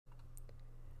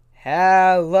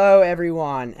Hello,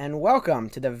 everyone, and welcome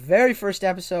to the very first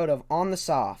episode of On the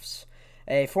Softs,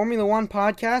 a Formula One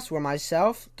podcast where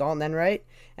myself, Dalton Enright,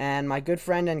 and my good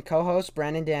friend and co-host,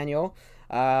 Brandon Daniel,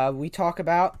 we talk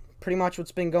about pretty much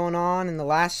what's been going on in the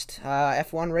last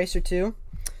F1 race or two.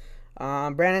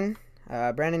 Brandon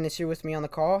is here with me on the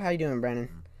call. How you doing,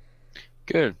 Brandon?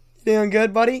 Good. Doing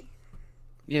good, buddy?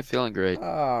 Yeah, feeling great.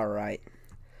 All right.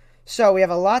 So we have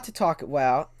a lot to talk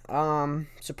about,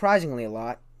 surprisingly a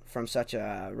lot, from such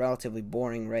a relatively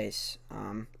boring race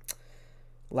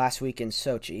last week in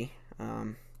Sochi.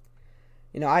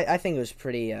 I think it was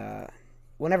pretty.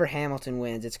 Whenever Hamilton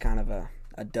wins, it's kind of a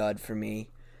dud for me.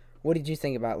 What did you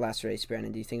think about last race,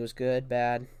 Brandon? Do you think it was good,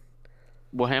 bad?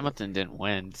 Well, Hamilton didn't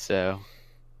win, so.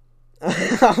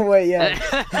 Oh, wait, yeah.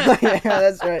 Yeah,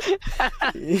 that's right.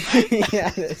 Yeah,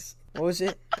 what was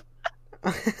it?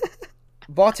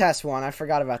 Bottas won. I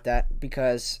forgot about that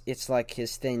because it's like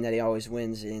his thing that he always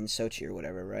wins in Sochi or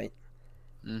whatever, right?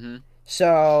 Mm-hmm.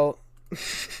 So,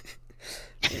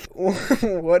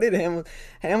 what did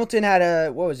Hamilton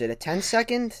had what was it, a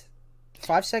 10-second?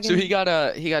 5-second? So he got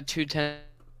two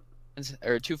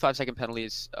 5-second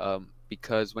penalties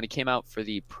because when he came out for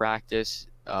the practice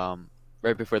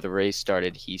right before the race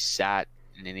started, he sat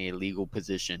in an illegal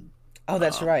position. Oh,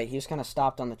 that's right. He was kind of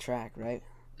stopped on the track, right?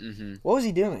 Mm-hmm. What was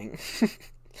he doing?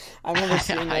 I remember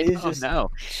seeing that. He was just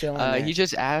chilling there. He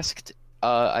just asked.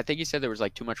 I think he said there was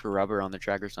like too much rubber on the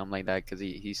track or something like that because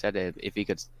he said if he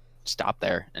could stop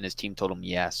there, and his team told him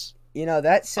yes.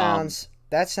 That sounds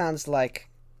like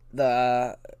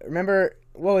remember,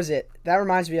 what was it? That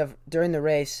reminds me of during the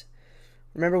race.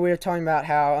 Remember we were talking about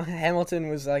how Hamilton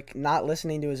was like not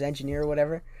listening to his engineer or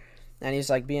whatever, and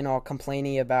he's like being all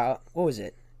complainy about what was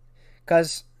it?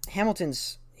 Because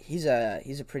Hamilton's he's a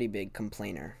pretty big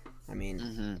complainer. I mean,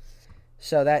 mm-hmm.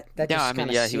 So that just kind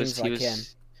of seems like him.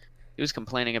 He was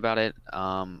complaining about it.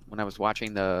 When I was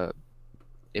watching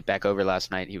it back over last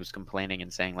night, he was complaining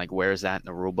and saying like, "Where is that in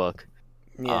the rule book?"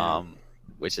 Yeah.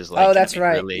 Which is like, oh, that's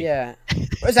right. Really... Yeah.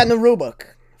 Where's that in the rule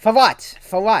book? For what?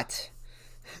 For what?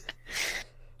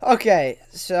 Okay,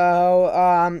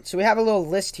 so we have a little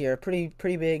list here, pretty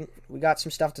big. We got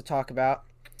some stuff to talk about.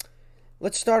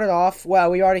 Let's start it off. Well,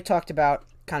 we already talked about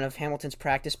kind of Hamilton's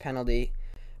practice penalty,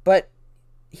 but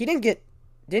didn't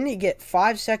he get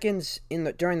 5 seconds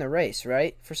during the race,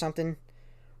 right, for something,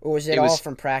 or was it all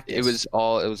from practice? It was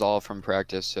all from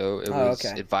practice. So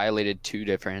it violated two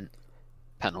different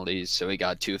penalties. So he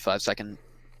got two 5-second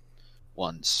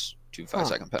ones, two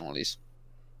 5-second penalties.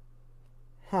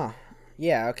 Huh.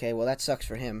 Yeah, okay, well that sucks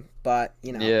for him, but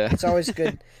yeah. It's always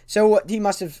good. So what he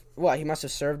must have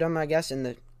served him, I guess, in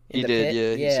the he pit?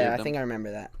 Did, yeah. Yeah, I think I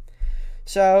remember that.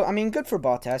 So, I mean, good for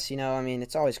Bottas,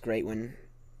 it's always great when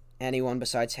anyone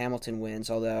besides Hamilton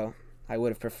wins, although I would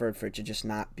have preferred for it to just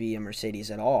not be a Mercedes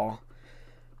at all.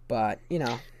 But,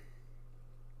 good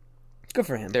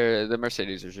for him. The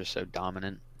Mercedes are just so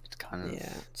dominant. It's kind of... Yeah,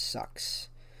 it sucks.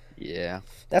 Yeah.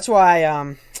 That's why,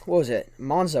 what was it?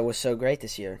 Monza was so great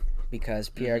this year. Because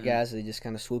Pierre Gasly just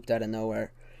kind of swooped out of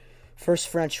nowhere. First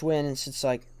French win since,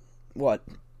 like, what,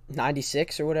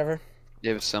 96 or whatever?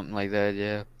 It was something like that,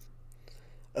 yeah.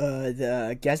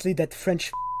 The Gasly, that French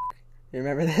You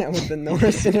remember that with the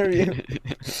Norris interview?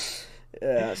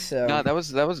 Yeah, so... No, that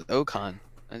was Ocon.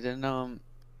 I didn't know him.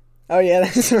 Oh, yeah,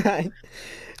 that's right.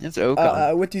 It's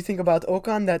Ocon. What do you think about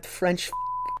Ocon, that French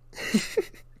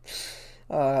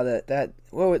that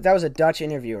was a Dutch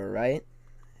interviewer, right?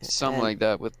 Something like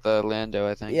that with Lando,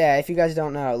 I think. Yeah, if you guys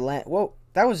don't know,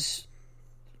 that was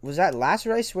that last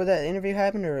race where that interview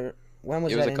happened, or when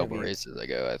was that interview? It was a couple races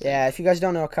ago, I think. Yeah, if you guys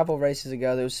don't know, a couple races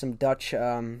ago, there was some Dutch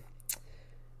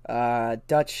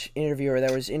interviewer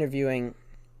that was interviewing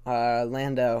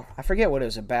Lando. I forget what it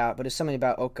was about, but it was something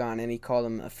about Ocon, and he called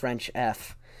him a French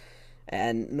F.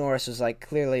 And Norris was like,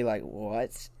 clearly like,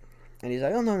 what? And he's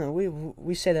like, oh, no,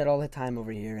 we say that all the time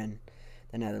over here in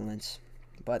the Netherlands.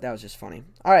 But that was just funny.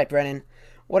 All right, Brennan,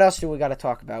 what else do we got to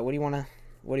talk about? What do you want to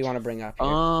bring up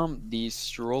here? The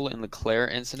Stroll and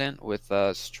Leclerc incident with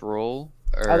Stroll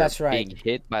that's right. being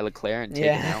hit by Leclerc and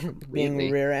taken out completely.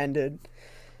 Being rear-ended.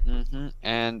 Mm-hmm.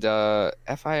 And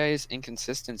FIA's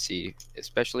inconsistency,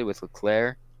 especially with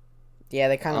Leclerc. Yeah,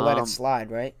 they kind of let it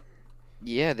slide, right?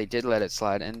 Yeah, they did let it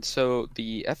slide. And so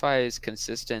the FIA's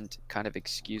consistent kind of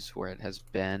excuse for it has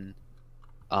been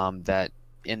that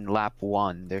in lap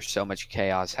 1, there's so much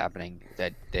chaos happening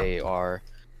that they are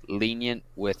lenient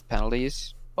with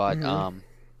penalties. But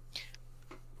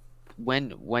when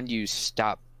do you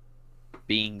stop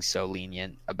being so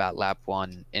lenient about lap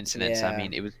 1 incidents? Yeah. I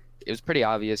mean, it was pretty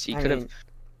obvious.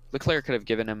 Leclerc could have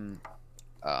given him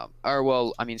Or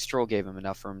well, I mean, Stroll gave him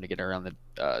enough room to get around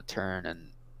the turn, and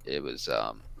it was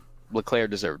Leclerc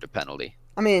deserved a penalty.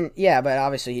 I mean, yeah, but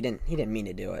obviously he didn't mean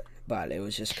to do it, but it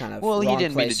was just kind of Well, he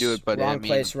didn't mean to do it, but I wrong mean,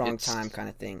 place, wrong it's time kind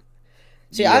of thing.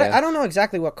 See, yeah. I don't know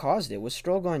exactly what caused it. Was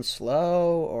Stroll going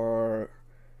slow or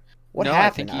what No, I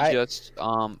happened? think he just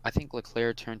I think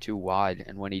Leclerc turned too wide,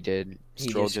 and when he did, He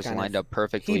Stroll just just kind lined of up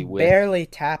perfectly he with. barely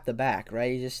tapped the back,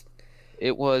 right? He just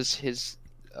It was his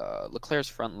Leclerc's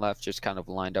front left just kind of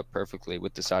lined up perfectly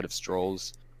with the side of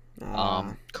Stroll's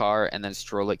uh car, and then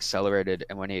Stroll accelerated,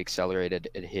 and when he accelerated,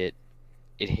 it hit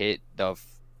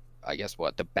I guess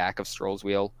what, the back of Stroll's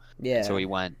wheel, and so yeah, he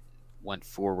went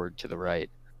forward to the right,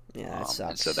 yeah, that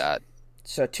and so sucks. that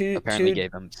So apparently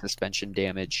gave him suspension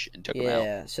damage and took him out.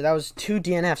 yeah, so that was two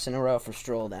DNFs in a row for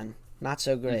Stroll then. Not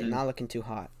so great, hmm not looking too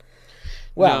hot.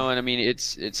 Well, No, and I mean it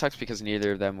sucks because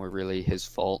neither of them were really his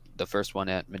fault. The first one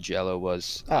at Mugello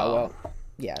was, oh well,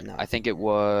 yeah, no. I think it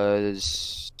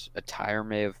was a tire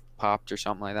may have popped or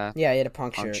something like that. Yeah, he had a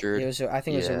puncture. It Punctured. was, I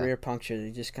think it was a Yeah. rear puncture.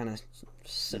 He just kind of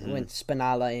hmm went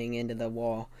spinalaing into the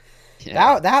wall.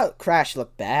 Yeah. That crash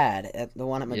looked bad. At the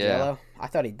one at Yeah. Mugello, I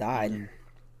thought he died. hmm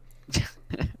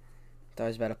Thought he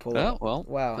was about to pull Oh, it. well,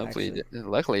 Wow, hopefully, actually,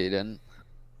 luckily he didn't.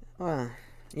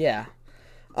 yeah.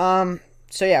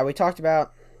 So yeah, we talked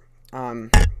about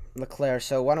Leclerc.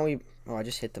 So why don't we? Oh, I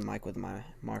just hit the mic with my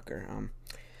marker.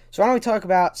 So why don't we talk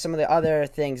about some of the other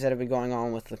things that have been going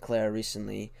on with Leclerc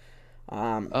recently?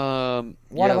 One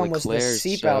Yeah, of them was the Leclerc.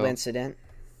 seatbelt So, incident.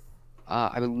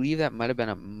 I believe that might have been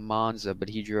a Monza, but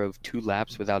he drove 2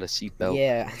 laps without a seatbelt.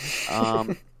 Yeah.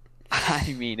 Um,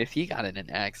 I mean, if he got in an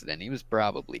accident, he was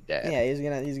probably dead. Yeah,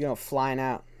 he's gonna flying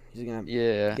out. He's gonna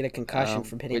Yeah. get a concussion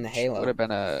from hitting the Which would halo.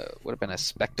 have been a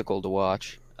spectacle to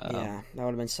watch. Yeah, that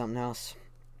would have been something else.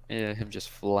 Yeah, him just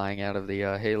flying out of the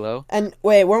halo. And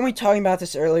wait, weren't we talking about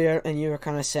this earlier? And you were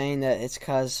kind of saying that it's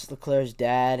because Leclerc's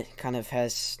dad kind of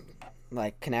has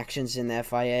like connections in the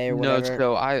FIA or No, whatever.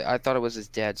 so I thought it was his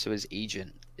dad. So his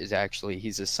agent is actually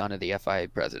he's the son of the FIA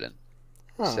president.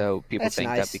 Oh, So people that's think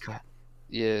nice.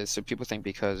 that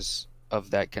because of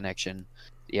that connection,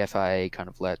 the FIA kind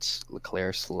of lets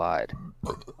Leclerc slide a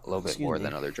little bit Excuse more me.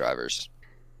 than other drivers.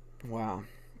 Wow,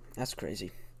 that's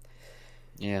crazy.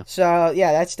 Yeah. So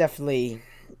yeah,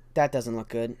 that doesn't look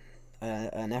good.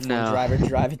 An F1 No. driver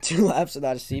driving 2 laps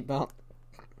without a seatbelt.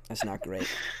 That's not great.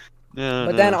 No,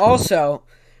 But then also,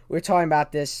 we were talking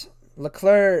about this.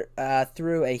 Leclerc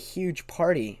threw a huge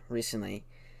party recently,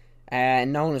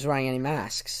 and no one was wearing any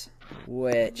masks,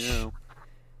 which no.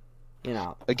 you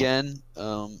know, Again,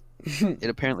 it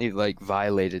apparently like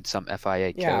violated some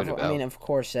FIA yeah. code I about mean, of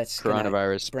course, that's gonna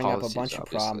coronavirus bring up a policies, bunch of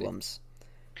obviously. problems.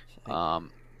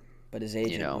 Um, But his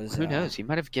agent was. who knows? He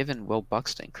might have given Will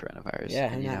Buxton coronavirus. Yeah,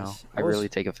 and, who you know, knows? I really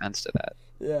take offense to that.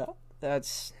 Yeah,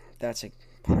 that's a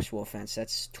punishable offense.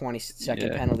 That's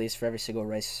 20-second Yeah. penalties for every single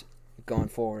race going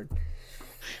forward.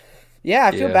 Yeah,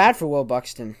 I feel Yeah. bad for Will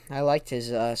Buxton. I liked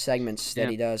his segments that Yeah.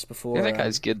 he does I before. think that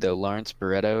guy's good though. Lawrence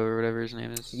Barretto or whatever his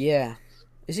name is. Yeah,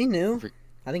 is he new? For-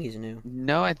 I think he's new.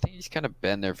 No, I think he's kind of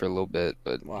been there for a little bit,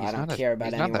 but Well, he's I don't not care about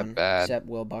he's not anyone that bad. except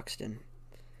Will Buxton.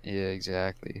 Yeah,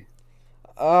 exactly.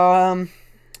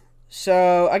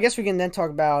 So I guess we can then talk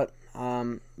about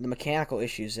the mechanical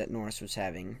issues that Norris was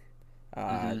having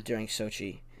Mhm. during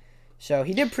Sochi. So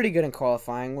he did pretty good in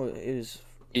qualifying. It was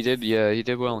He did, yeah, he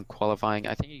did well in qualifying.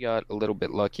 I think he got a little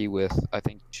bit lucky with, I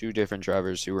think, 2 different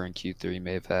drivers who were in Q3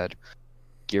 may have had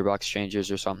gearbox changes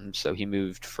or something. So he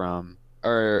moved from,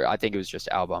 or I think it was just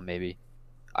Albon maybe.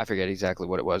 I forget exactly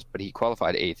what it was, but he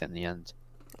qualified 8th in the end.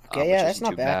 okay. Yeah, which that's isn't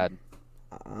not too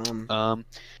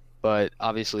bad. But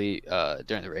obviously,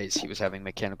 during the race, he was having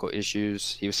mechanical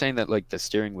issues. He was saying that like the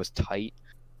steering was tight,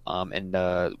 and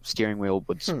the steering wheel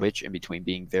would switch in between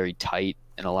being very tight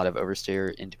and a lot of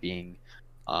oversteer into being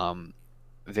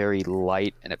very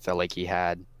light, and it felt like he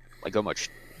had like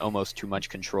almost too much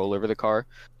control over the car.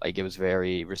 Like it was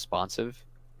very responsive.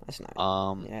 That's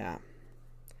not. Yeah.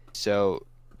 So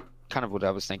kind of what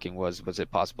I was thinking was it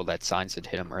possible that Sainz had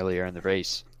hit him earlier in the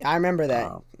race? I remember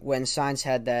that when Sainz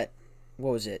had that.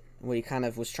 What was it? Where he kind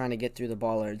of was trying to get through the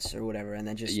bollards or whatever, and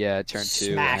then just Turn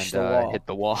 2 smashed and the wall. hit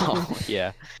the wall.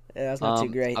 Yeah. Yeah, that's not too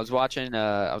great. I was watching.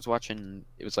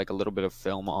 It was like a little bit of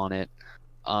film on it.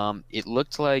 It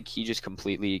looked like he just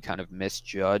completely kind of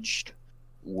misjudged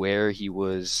where he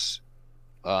was,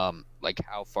 like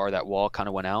how far that wall kind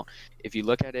of went out. If you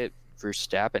look at it,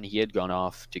 Verstappen, he had gone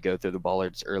off to go through the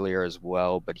bollards earlier as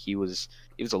well, but he was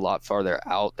a lot farther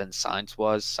out than Sainz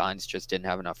was. Sainz just didn't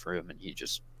have enough room, and he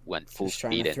just went full Just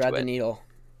trying speed to thread into the it. needle.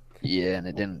 Yeah, and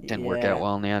it didn't work Yeah. out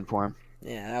well in the end for him.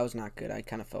 Yeah, that was not good. I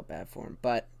kind of felt bad for him,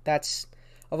 but that's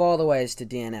of all the ways to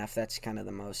DNF, that's kind of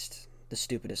the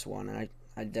stupidest one, and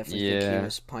I definitely think he Yeah,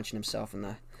 was punching himself in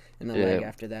the leg yeah.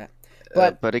 after that.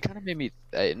 But But it kind of made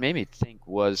me think,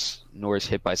 was Norris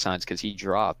hit by Sainz because he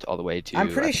dropped all the way I'm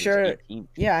to, I pretty think it was sure, 18th.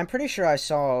 yeah, I'm pretty sure I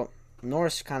saw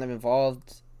Norris kind of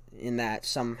involved in that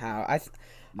somehow.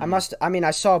 Mm, I mean,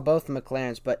 I saw both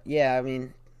McLarens, but yeah, I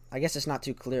mean, I guess it's not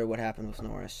too clear what happened with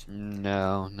Norris.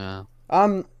 no, no.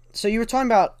 So you were talking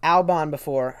about Albon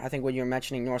before, I think when you were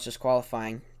mentioning Norris's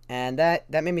qualifying, and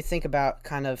that made me think about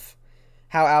kind of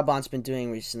how Albon's been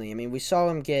doing recently. I mean, we saw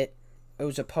him get it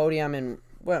was a podium in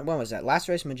when was that? Last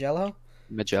race, Mugello.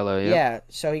 Magello, yep. Yeah,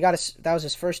 so he got that was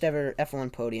his first ever F1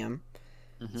 podium.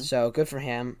 Hmm. So good for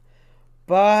him.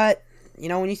 But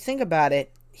when you think about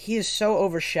it, he is so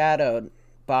overshadowed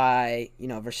by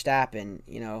Verstappen.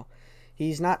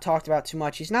 He's not talked about too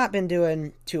much. He's not been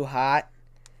doing too hot.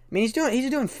 I mean, he's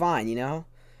doing fine.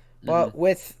 Hmm. But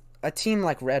with a team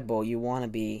like Red Bull, you want to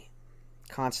be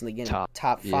constantly getting Top,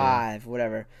 top yeah. five,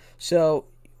 whatever. So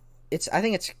I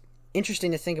think it's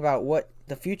interesting to think about what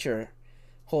the future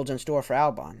holds in store for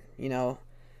Albon.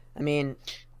 I mean,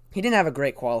 he didn't have a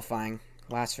great qualifying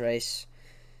last race.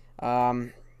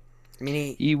 I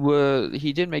mean, He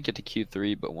did make it to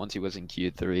Q3, but once he was in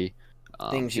Q3,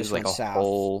 things he was just like went a south.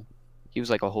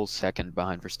 whole second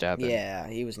behind Verstappen. Yeah,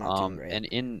 he was not doing great. And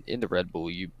in the Red Bull,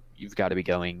 you've got to be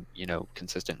going,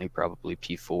 consistently, probably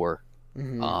P4.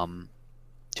 Hmm. Um,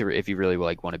 to if you really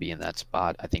like want to be in that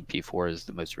spot, I think P4 is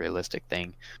the most realistic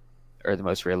thing, or the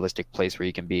most realistic place where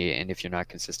you can be. And if you're not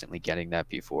consistently getting that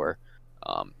P4,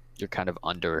 you're kind of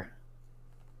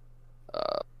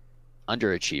uh,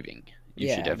 underachieving. You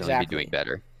should Yeah, definitely be doing exactly.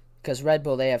 better. Because Red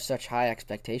Bull, they have such high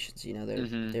expectations. They're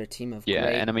Hmm. they're a team of Yeah,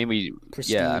 great and I mean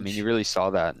I mean prestige. you really saw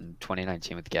that in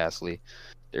 2019 with Gasly.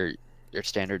 Their their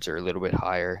standards are a little bit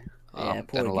higher Yeah,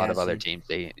 than poor a lot of other Gasly. teams.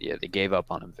 They gave up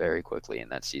on him very quickly in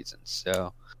that season.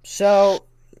 So So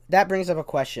that brings up a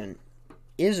question: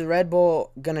 is Red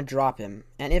Bull gonna drop him?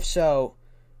 And if so,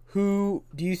 who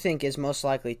do you think is most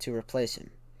likely to replace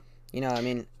him? I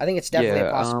mean, I think it's definitely a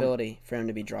yeah, possibility for him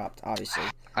to be dropped.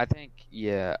 Obviously. I think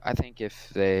if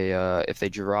they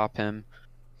drop him,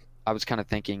 I was kind of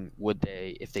thinking,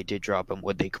 if they did drop him,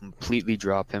 would they completely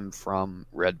drop him from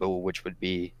Red Bull, which would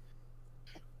be,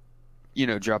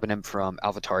 dropping him from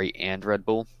AlphaTauri and Red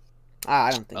Bull?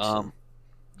 I don't think so. Um,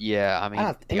 yeah, I I mean,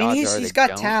 don't. I the mean, odds he's are he's they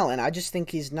got don't. talent. I just think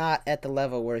he's not at the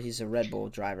level where he's a Red Bull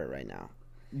driver right now.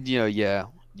 Yeah,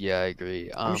 yeah, I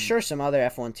agree. I'm sure some other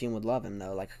F1 team would love him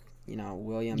though, like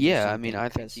Williams or Yeah, I mean, something, I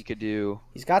think because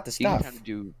he's got the he could kind stuff. of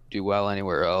do well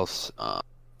anywhere else.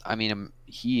 I mean,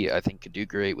 I think could do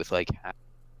great with like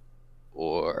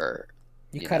or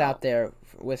You you cut know, out there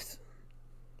with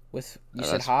you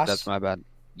said that's Haas. my bad.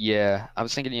 Yeah, I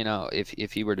was thinking,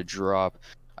 if he were to drop,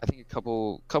 I think a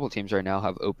couple teams right now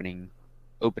have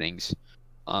openings,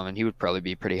 and he would probably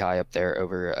be pretty high up there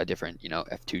over a different,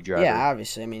 F2 Yeah, driver.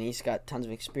 obviously. I mean, he's got tons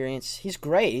of experience. He's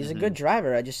great. He's a Hmm. good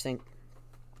driver. I just think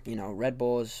Red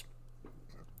Bulls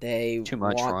they Too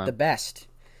much want for the him. best,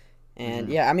 and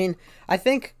Hmm. yeah, I mean, I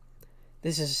think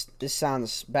this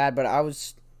sounds bad, but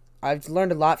I've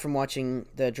learned a lot from watching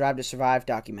the Drive to Survive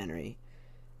documentary.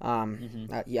 Hmm.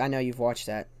 Yeah, I know you've watched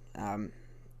that.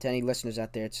 To any listeners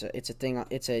out there, it's a thing.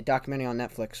 It's a documentary on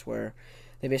Netflix where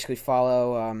they basically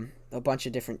follow a bunch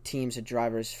of different teams of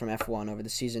drivers from F1 over the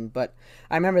season. But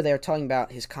I remember they were talking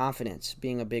about his confidence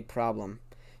being a big problem.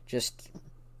 Just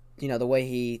the way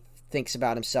he thinks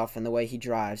about himself and the way he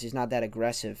drives. He's not that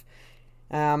aggressive.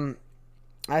 Um,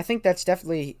 I think that's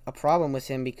definitely a problem with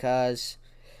him because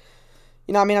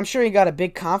I mean, I'm sure he got a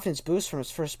big confidence boost from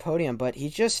his first podium, but he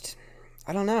just,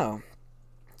 I don't know.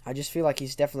 I just feel like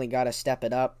he's definitely got to step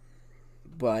it up.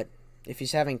 But if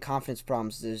he's having confidence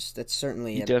problems, that's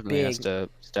certainly He definitely has to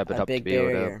step it a up to big be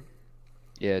able to, barrier.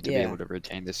 to be Yeah, able to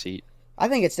retain the seat. I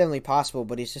think it's definitely possible,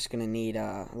 but he's just going to need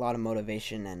a lot of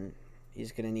motivation, and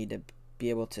he's going to need to be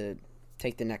able to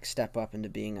take the next step up into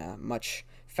being a much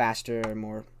faster,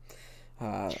 more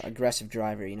aggressive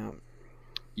driver.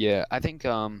 Yeah, I think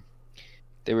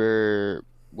they were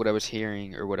what I was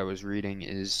hearing or what I was reading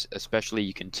is, especially,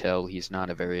 you can tell he's not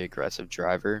a very aggressive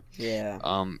driver. Yeah.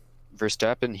 Um,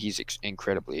 Verstappen, he's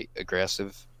incredibly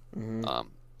aggressive. Hmm.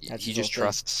 Um, That's his whole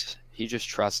thing. he just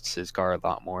trusts his car a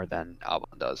lot more than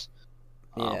Albon does.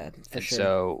 Yeah, for And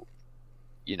sure. so,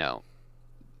 you know,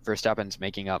 Verstappen's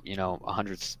making up,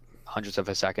 hundreds of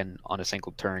a second on a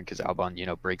single turn because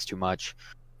Albon, brakes too much.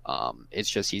 It's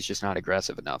just he's just not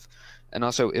aggressive enough. And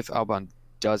also, if Albon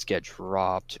does get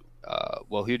dropped,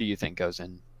 well, who do you think goes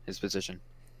in his position?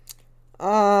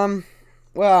 Um,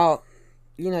 well,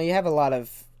 you have a lot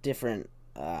of different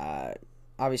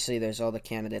obviously there's all the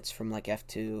candidates from like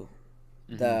F2.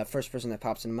 The first person that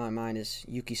pops into my mind is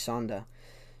Yuki Sonda,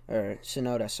 or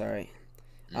Sonoda, sorry.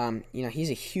 He's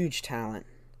a huge talent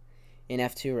in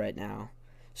F2 right now.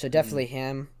 So definitely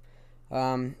him.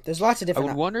 There's lots of I different.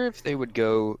 would wonder if they would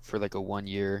go for like a 1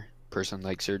 year person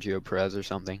like Sergio Perez or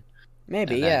something,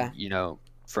 Maybe, and yeah. then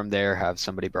from there have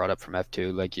somebody brought up from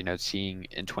F2, like seeing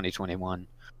in 2021,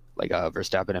 like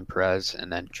Verstappen and Perez,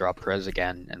 and then drop Perez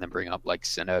again, and then bring up like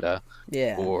Sonoda,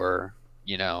 Yeah. or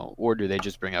do they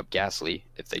just bring up Gasly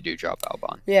if they do drop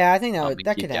Albon? Yeah, I think And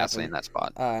that keep could Gasly happen. in that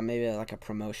spot. Maybe like a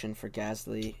promotion for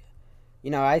Gasly.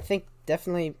 I think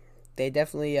definitely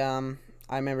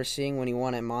I remember seeing when he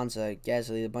won at Monza,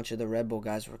 Gasly, a bunch of the Red Bull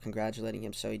guys were congratulating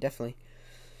him, so he definitely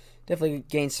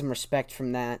gained some respect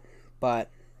from that. But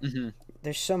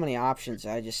there's so many options.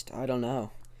 I don't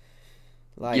know.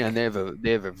 Yeah, and they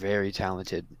have a very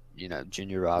talented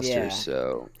junior roster, Yeah.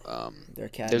 so Their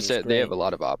academy's great. they have a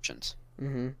lot of options.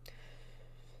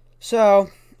 So,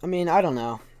 I mean, I don't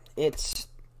know. It's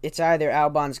either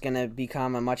Albon's gonna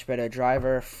become a much better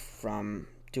driver from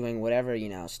doing whatever,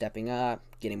 stepping up,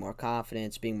 getting more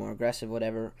confidence, being more aggressive,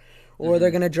 whatever, or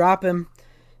they're gonna drop him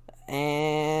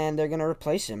and they're gonna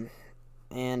replace him.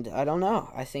 And I don't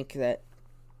know. I think that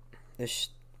there's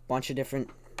a bunch of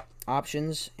different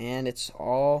options, and it's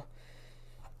all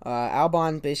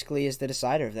Albon basically is the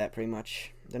decider of that. Pretty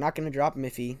much, they're not gonna drop him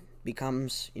if he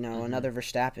becomes, another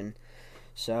Verstappen.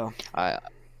 So I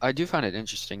do find it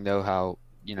interesting though how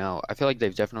I feel like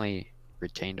they've definitely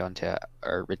retained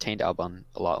Albon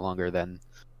a lot longer than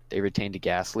they retained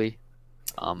Gasly.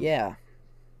 Yeah,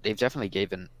 they've definitely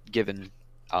given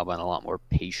Albon a lot more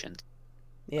patience.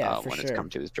 Yeah, for when sure. it's come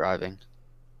to his driving.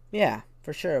 Yeah,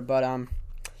 for sure. But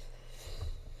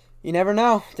you never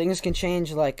know. Things can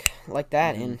change like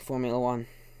that in Formula One.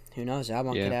 Who knows?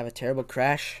 Albon could have a terrible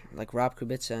crash like Rob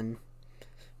Kubica and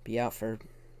be out for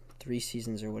 3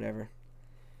 seasons or whatever.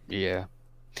 Yeah.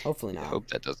 Hopefully not. I hope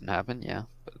that doesn't happen. Yeah,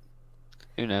 but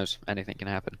who knows? Anything can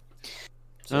happen.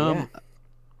 So, yeah.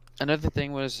 Another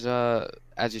thing was,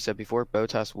 as you said before,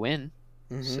 Bottas win.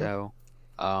 So,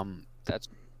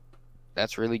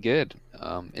 that's really good.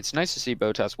 It's nice to see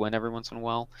Bottas win every once in a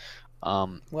while.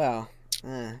 Well,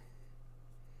 I'd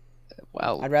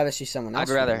rather see someone else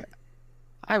win.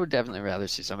 I would definitely rather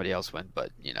see somebody else win,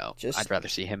 but I'd rather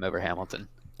see him over Hamilton.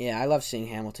 Yeah, I love seeing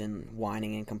Hamilton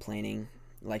whining and complaining.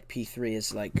 Like P3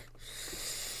 is like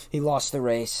he lost the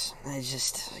race. I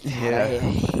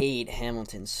hate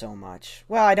Hamilton so much.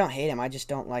 Well, I don't hate him. I just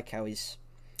don't like how he's.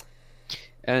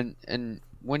 And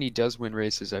when he does win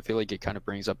races, I feel like it kind of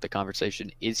brings up the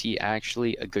conversation: is he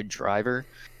actually a good driver,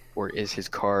 or is his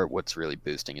car what's really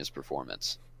boosting his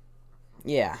performance?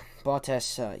 Yeah,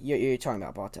 Bottas. You're talking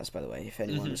about Bottas, by the way, if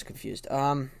anyone was confused.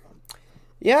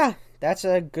 Yeah, that's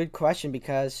a good question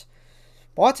because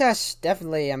Bottas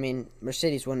definitely. I mean,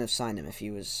 Mercedes wouldn't have signed him if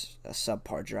he was a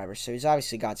subpar driver. So he's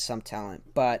obviously got some talent,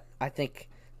 but I think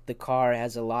the car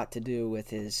has a lot to do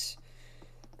with his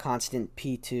constant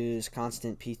P2s,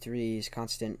 constant P3s,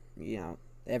 constant.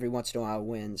 Every once in a while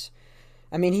wins.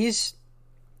 I mean,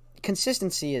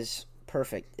 consistency is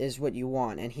perfect, is what you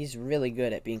want, and he's really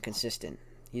good at being consistent.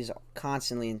 He's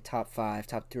constantly in top 5,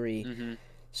 top 3.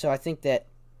 So I think that,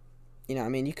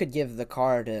 you could give the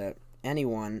car to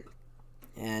anyone,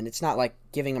 and it's not like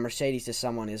giving a Mercedes to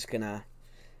someone is gonna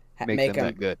make them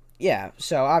that good. Yeah.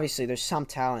 So obviously there's some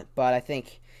talent, but I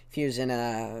think if he was in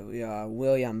a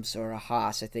Williams or a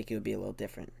Haas, I think it would be a little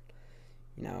different.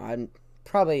 He's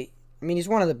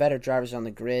one of the better drivers on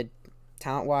the grid,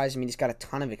 talent-wise. I mean, he's got a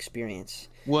ton of experience.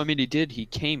 Well, I mean, he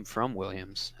came from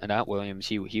Williams, and at Williams,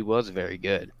 he was very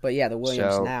good. But yeah, the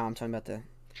Williams now, I'm talking about the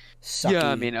sucky, yeah,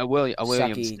 I mean, a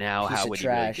Williams now, how would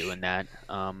trash. he really doing that?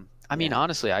 I mean,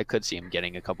 honestly, I could see him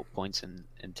getting a couple points in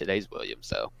today's Williams,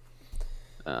 though.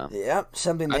 Yep,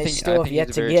 something they I think still have yet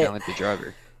he's to a very get. Talented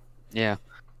driver. Yeah.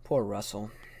 Poor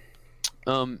Russell.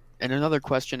 And another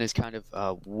question is kind of,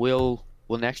 will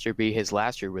next year be his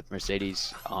last year with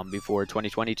Mercedes before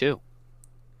 2022?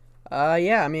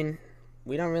 Yeah, I mean,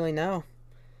 we don't really know.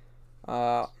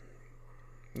 I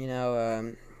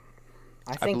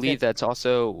believe that's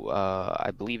also.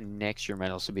 I believe next year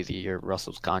might also be the year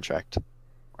Russell's contract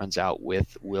runs out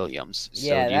with Williams.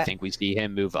 So do you think we see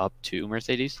him move up to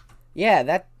Mercedes? Yeah,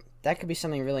 that could be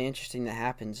something really interesting that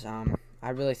happens. I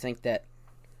really think that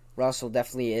Russell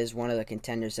definitely is one of the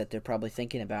contenders that they're probably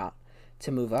thinking about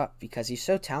to move up because he's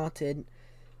so talented,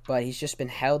 but he's just been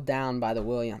held down by the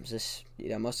Williams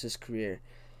most of his career.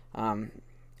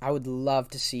 I would love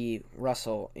to see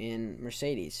Russell in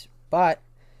Mercedes, but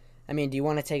I mean, do you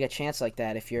want to take a chance like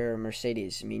that if you're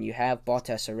Mercedes? I mean, you have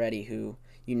Bottas already, who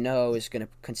is going to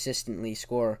consistently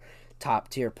score top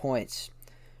tier points.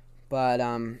 But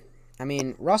I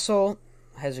mean, Russell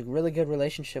has a really good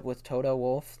relationship with Toto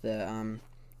Wolff, the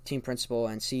team principal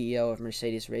and CEO of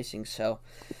Mercedes Racing. So,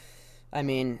 I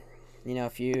mean, you know,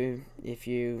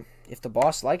 if the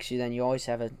boss likes you, then you always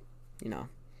have a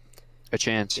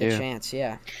chance.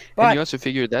 yeah. But and you also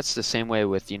figure that's the same way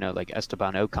with, you know, like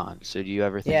Esteban Ocon. So do you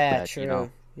ever think that, true. you know,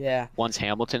 yeah, once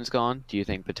Hamilton's gone, do you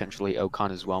think potentially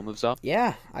Ocon as well moves up?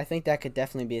 Yeah, I think that could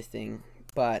definitely be a thing.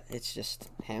 But it's just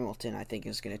Hamilton, I think,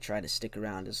 is going to try to stick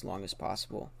around as long as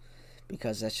possible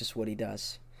because that's just what he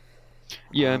does.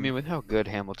 Yeah, I mean, with how good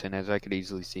Hamilton is, I could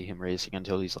easily see him racing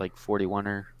until he's like 41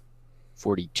 or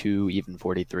 42, even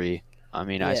 43. I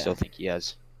mean, I still think he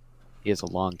has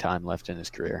a long time left in his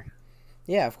career.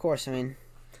 Yeah, of course. I mean,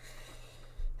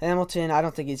 Hamilton, I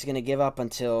don't think he's going to give up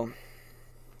until,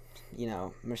 you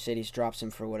know, Mercedes drops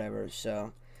him for whatever.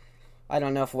 So I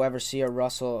don't know if we'll ever see a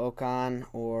Russell Ocon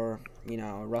or, you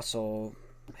know, a Russell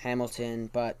Hamilton,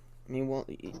 but I mean,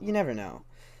 you never know.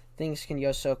 Things can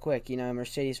go so quick. You know,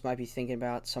 Mercedes might be thinking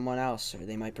about someone else, or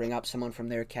they might bring up someone from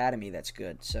their academy that's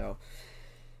good. So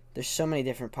there's so many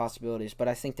different possibilities, but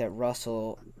I think that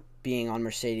Russell being on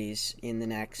Mercedes in the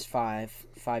next five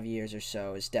years or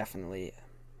so is definitely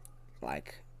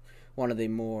like one of the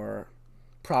more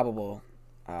probable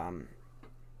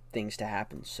things to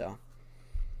happen. So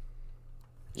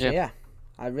yeah,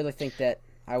 I really think that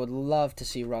I would love to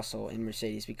see Russell in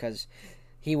Mercedes because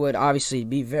he would obviously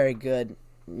be very good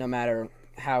no matter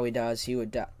how he does. He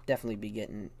would definitely be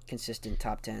getting consistent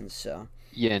top tens. So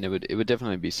yeah, and it would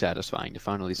definitely be satisfying to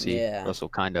finally see Russell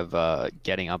kind of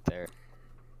getting up there.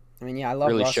 I mean, yeah, I love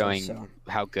really Russell, showing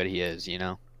how good he is, you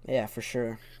know? Yeah, for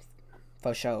sure.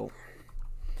 For sure.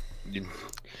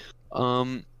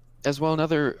 As well, in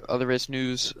other race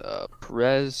news,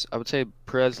 Perez, I would say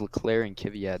Perez, Leclerc, and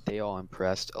Kvyat, they all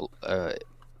impressed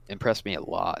me a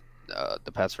lot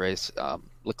the past race.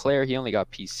 Leclerc, he only got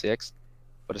P6,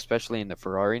 but especially in the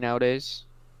Ferrari nowadays,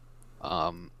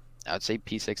 I would say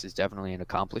P6 is definitely an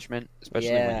accomplishment,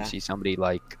 especially when you see somebody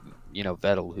like, you know,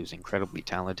 Vettel, who's incredibly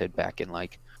talented back in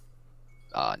like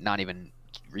not even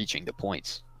reaching the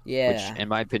points. Yeah. Which, in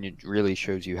my opinion, really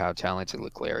shows you how talented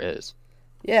Leclerc is.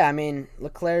 Yeah, I mean,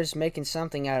 Leclerc's making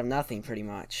something out of nothing pretty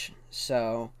much.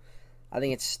 So I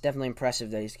think it's definitely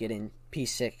impressive that he's getting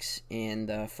P6 in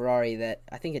the Ferrari that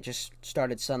I think it just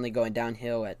started suddenly going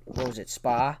downhill at, what was it,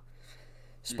 Spa?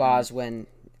 Spa's when,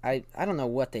 I don't know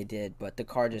what they did, but the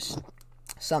car just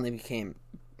suddenly became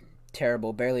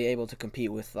terrible, barely able to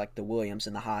compete with like the Williams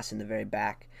and the Haas in the very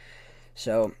back.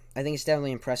 So I think it's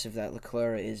definitely impressive that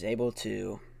Leclerc is able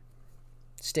to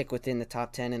stick within the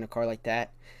top 10 in a car like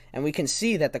that. And we can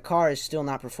see that the car is still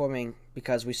not performing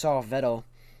because we saw Vettel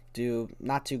do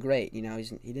not too great. You know,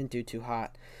 he didn't do too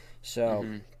hot. So,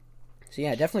 so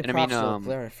yeah, definitely props to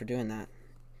Leclerc for doing that.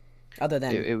 Other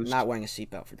than it was not wearing a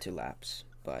seatbelt for 2 laps.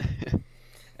 But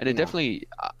and it definitely,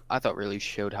 I thought, really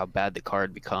showed how bad the car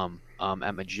had become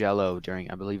at Mugello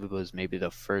during, I believe it was maybe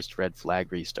the first red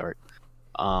flag restart.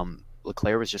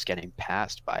 Leclerc was just getting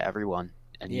passed by everyone,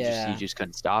 and he just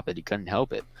couldn't stop it. He couldn't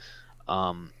help it.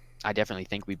 I definitely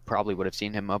think we probably would have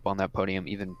seen him up on that podium,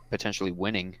 even potentially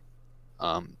winning,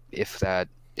 if the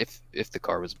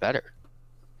car was better.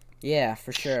 Yeah,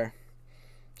 for sure.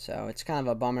 So it's kind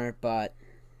of a bummer, but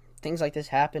things like this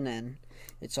happen, and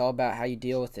it's all about how you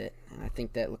deal with it. And I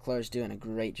think that Leclerc's doing a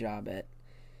great job at,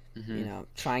 you know,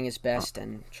 trying his best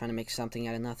and trying to make something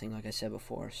out of nothing, like I said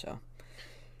before. So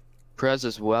Perez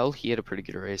as well, he had a pretty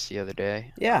good race the other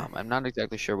day. Yeah. I'm not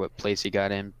exactly sure what place he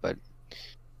got in, but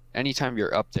anytime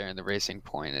you're up there in the racing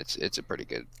point, it's a pretty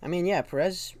good. I mean, yeah,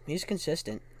 Perez, he's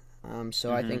consistent.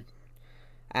 So I think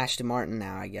Aston Martin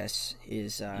now, I guess,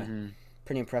 is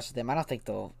pretty impressed with him. I don't think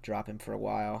they'll drop him for a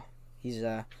while. He's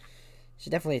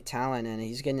definitely a talent, and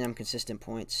he's getting them consistent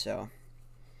points. So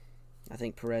I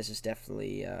think Perez is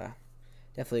definitely a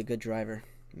good driver,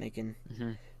 making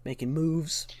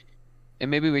moves. And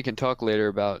maybe we can talk later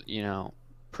about, you know,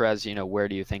 Perez, you know, where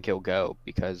do you think he'll go?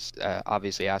 Because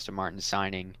obviously Aston Martin's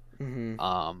signing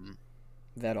Vettel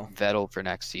for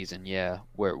next season. Yeah.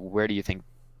 Where do you think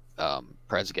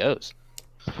Perez goes?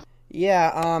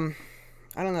 Yeah,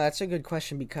 I don't know. That's a good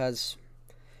question because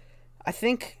I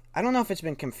don't know if it's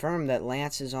been confirmed that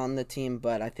Lance is on the team,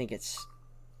 but I think it's.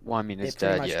 Well, I mean, it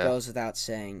pretty much goes without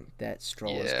saying that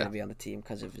Stroll is going to be on the team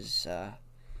because of his.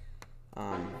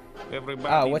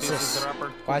 What's this?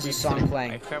 Why is this song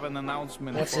playing? I have an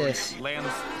announcement. What's this? Lance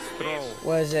Stroll.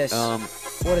 What is this?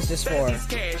 What is this for?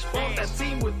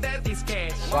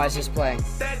 Why is this playing?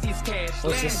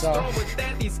 What's this song?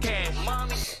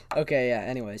 Okay, yeah.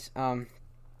 Anyways,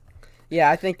 Yeah,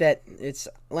 I think that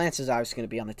Lance is obviously going to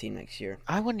be on the team next year.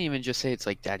 I wouldn't even just say it's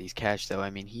like daddy's cash though. I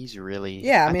mean, he's really.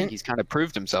 Yeah, I mean, think he's kind of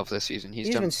proved himself this season. He's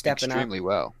he's been done stepping up. extremely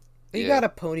well. He Yeah. got a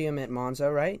podium at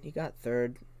Monza, right? He got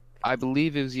third. I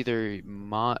believe it was either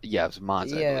Yeah, it was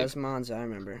Monza. I Yeah, it believe. was Monza. I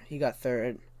remember he got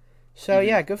third. So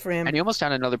yeah, good for him. And he almost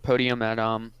had another podium at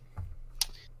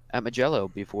Mugello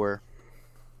before,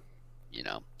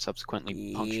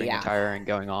 subsequently puncturing a tire and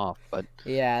going off. But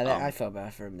yeah, I felt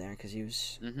bad for him there because he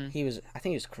was I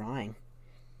think he was crying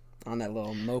on that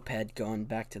little moped going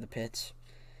back to the pits.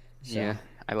 So, yeah,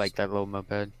 I like that little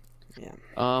moped.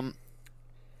 Yeah.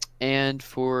 And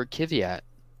for Kvyat,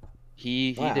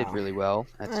 he did really well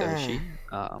at Sochi.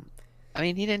 I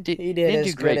mean, he didn't do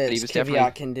great, but he was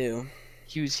Kvyat can do.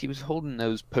 He was holding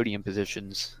those podium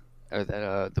positions, or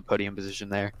the podium position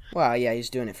there. Well, yeah, he's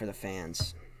doing it for the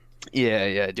fans.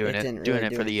 Yeah, doing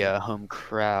it for the home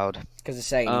crowd. Because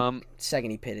the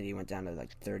second he pitted, he went down to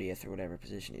like 30th or whatever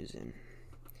position he was in.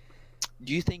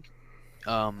 Do you think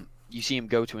you see him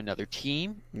go to another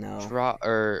team? No. Drop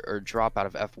out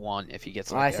of F1 if he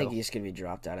gets. I think he's gonna be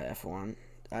dropped out of F1.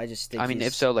 I just think. I mean,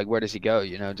 if so, like, where does he go?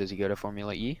 Does he go to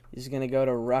Formula E? He's gonna go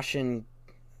to Russian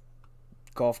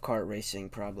golf cart racing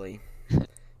probably,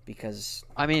 because.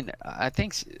 I mean, I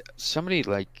think somebody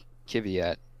like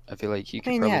Kvyat, I feel like he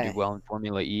could probably do well in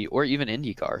Formula E or even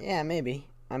IndyCar. Yeah, maybe.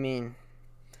 I mean,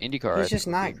 IndyCar. He's just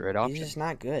not. Be a great option. He's just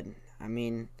not good. I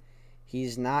mean,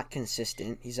 he's not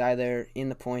consistent. He's either in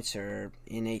the points or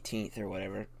in 18th or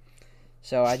whatever.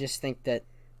 So I just think that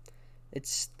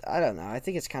I don't know. I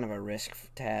think it's kind of a risk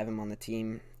to have him on the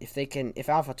team. If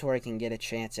AlphaTauri can get a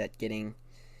chance at getting,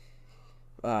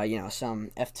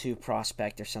 some F2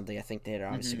 prospect or something, I think they're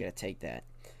obviously going to take that.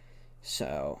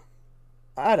 So,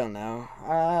 I don't know.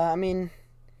 I mean,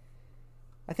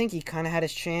 I think he kind of had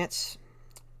his chance.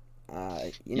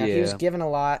 He was given a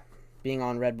lot being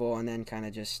on Red Bull and then kind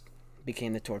of just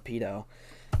became the torpedo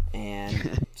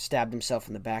and stabbed himself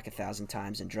in the back 1,000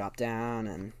 times and dropped down.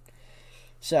 And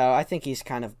so I think he's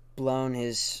kind of blown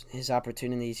his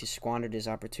opportunities. He squandered his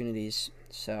opportunities.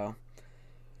 So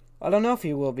I don't know if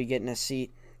he will be getting a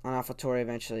seat on AlphaTauri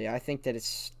eventually. I think that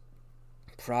it's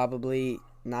probably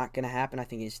not going to happen. I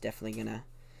think he's definitely going to...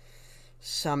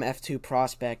 Some F2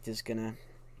 prospect is going to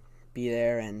be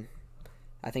there, and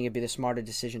I think it'd be the smarter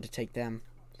decision to take them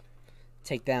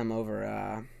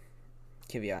over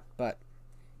Kvyat. But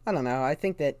I don't know. I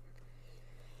think that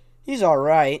he's all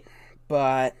right,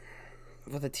 but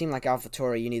with a team like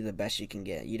AlphaTauri, you need the best you can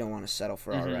get. You don't want to settle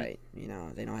for all right. They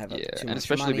don't have too much and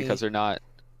especially money. because they're not.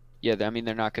 Yeah, they're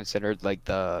not considered like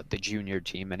the junior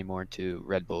team anymore to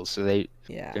Red Bull, so they're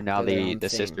now the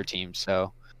sister team.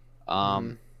 So,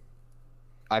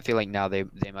 I feel like now they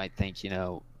might think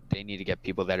they need to get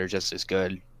people that are just as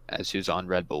good as who's on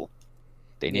Red Bull.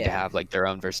 They need to have like their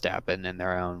own Verstappen and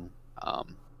their own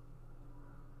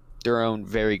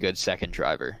very good second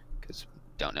driver, because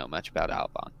don't know much about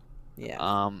Albon. Yeah.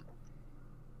 All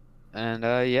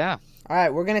right,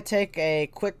 we're gonna take a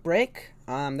quick break.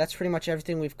 That's pretty much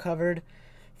everything we've covered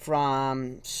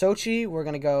from Sochi. We're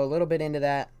gonna go a little bit into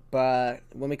that, but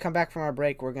when we come back from our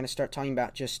break, we're gonna start talking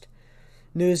about just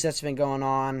news that's been going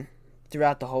on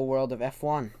throughout the whole world of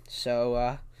F1.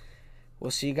 So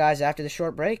we'll see you guys after the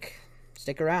short break.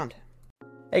 Stick around.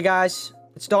 Hey guys,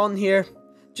 it's Dalton here.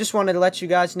 Just wanted to let you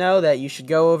guys know that you should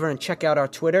go over and check out our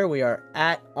Twitter. We are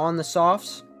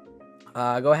 @OnTheSofts.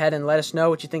 Go ahead and let us know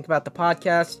what you think about the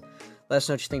podcast. Let us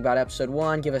know what you think about episode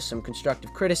 1. Give us some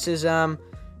constructive criticism.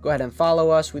 Go ahead and follow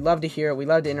us. We love to hear it. We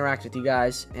love to interact with you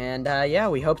guys. And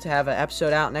we hope to have an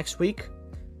episode out next week.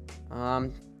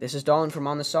 This is Dalton from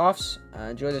On The Softs.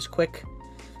 Enjoy this quick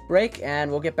break, and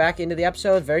we'll get back into the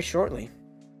episode very shortly.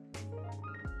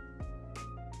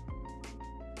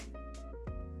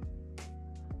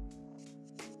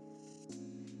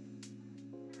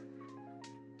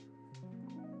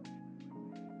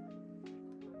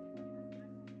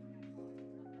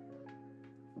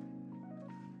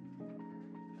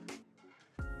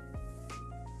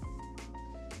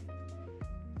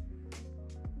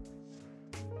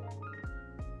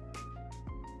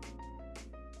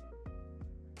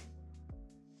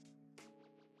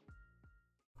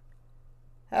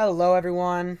 Hello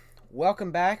everyone,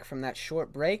 welcome back from that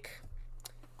short break.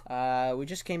 We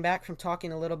just came back from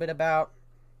talking a little bit about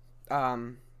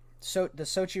the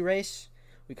Sochi race.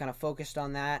 We kind of focused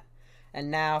on that. And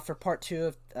now for part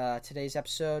 2 of today's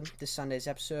episode, this Sunday's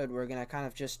episode, we're going to kind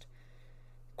of just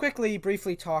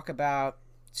briefly talk about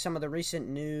some of the recent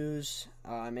news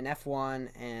in F1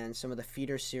 and some of the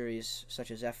feeder series such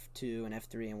as F2 and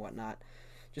F3 and whatnot.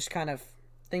 Just kind of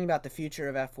thinking about the future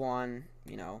of F1,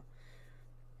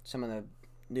 some of the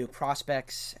new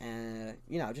prospects, and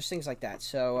just things like that.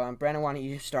 So, Brandon, why don't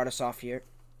you start us off here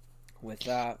with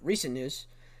recent news?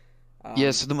 Yeah,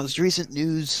 Um, so the most recent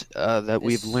news that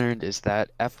we've this, learned is that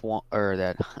F1 or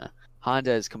that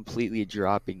Honda is completely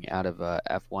dropping out of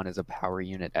F1 as a power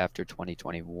unit after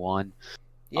 2021.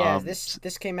 yeah,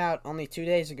 this came out only 2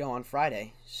 days ago on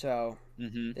Friday. So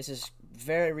Mhm. this is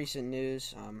very recent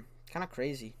news. Kind of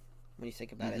crazy when you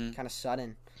think about it. Mhm. Kind of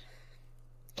sudden.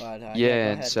 But yeah, go Yeah,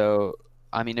 and ahead. so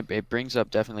I mean it brings up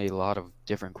definitely a lot of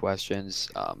different questions,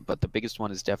 but the biggest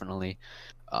one is definitely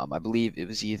I believe it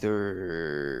was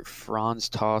either Franz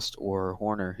Tost or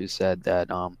Horner who said that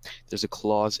there's a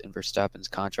clause in Verstappen's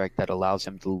contract that allows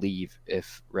him to leave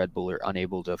if Red Bull are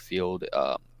unable to field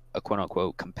a quote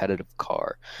unquote competitive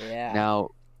car. Yeah,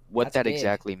 Now, what that's that big.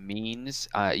 exactly means,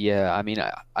 yeah, I mean,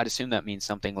 I'd assume that means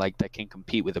something like that can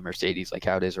compete with a Mercedes, like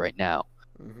how it is right now.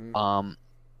 Hmm. Um,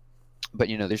 but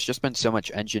there's just been so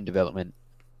much engine development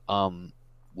um,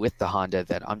 with the Honda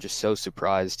that I'm just so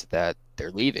surprised that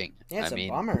they're leaving. Yeah, I it's a mean,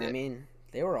 bummer. I mean,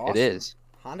 they were it awesome. is.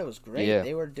 Honda was great. Yeah.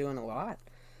 They were doing a lot.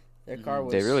 Their car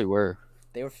They was. really were.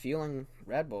 They were fueling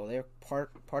Red Bull. They were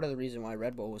part of the reason why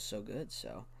Red Bull was so good.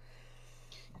 So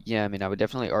Yeah, I mean, I would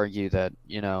definitely argue that,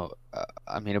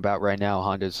 I mean, about right now,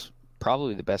 Honda's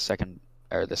probably the best second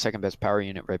or the second best power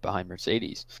unit right behind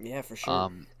Mercedes. yeah, for sure.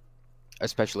 Um,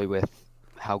 Especially with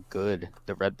how good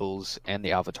the Red Bulls and the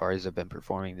AlphaTauris have been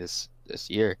performing this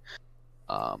year.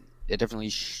 It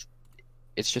definitely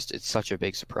it's such a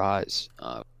big surprise.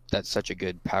 That's such a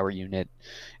good power unit,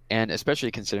 and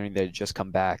especially considering they had just come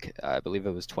back. I believe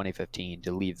it was 2015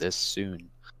 to leave this soon.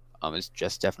 It's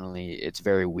just definitely it's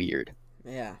very weird.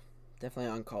 Yeah,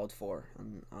 definitely uncalled for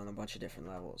on a bunch of different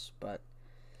levels. But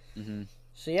Hmm.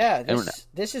 so yeah, And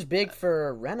this is big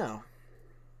for Renault.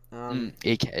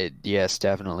 yes,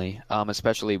 definitely.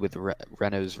 Especially with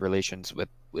Renault's relations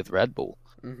with Red Bull.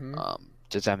 Hmm.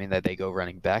 Does that mean that they go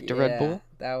running back to Red Yeah, Bull,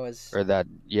 that was or that?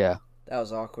 Yeah. that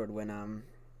was awkward when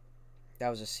that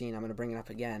was a scene. I'm gonna bring it up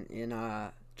again in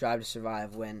Drive to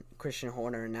Survive when Christian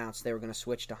Horner announced they were gonna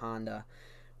switch to Honda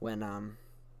when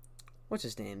what's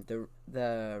his name,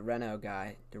 the Renault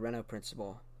guy, the Renault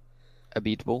principal.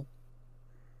 Abitable.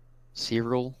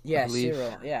 Cyril, I Yeah, believe.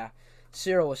 Cyril. Yeah,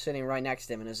 Cyril was sitting right next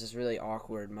to him, and it was this really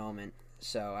awkward moment.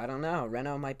 So I don't know.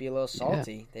 Renault might be a little Yeah.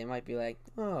 salty. They might be like,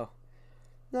 "Oh,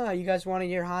 no, you guys wanted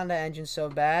your Honda engine so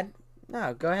bad.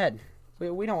 No, go ahead. We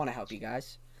don't want to help you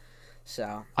guys."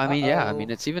 So, I mean, yeah. I mean,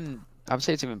 uh-oh. it's even. I would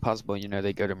say it's even possible.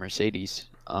 They go to Mercedes.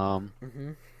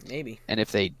 Mm-hmm. Maybe. And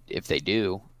if they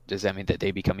do, does that mean that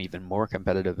they become even more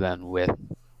competitive than with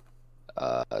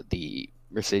the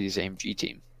Mercedes AMG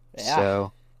team? Yeah,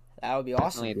 So that would be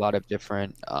definitely awesome. a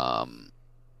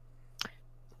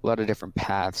lot of different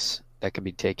paths that can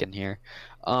be taken here.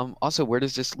 Also, where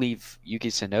does this leave Yuki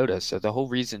Tsunoda? So the whole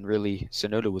reason really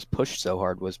Tsunoda was pushed so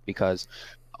hard was because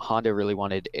Honda really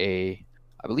wanted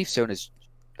I believe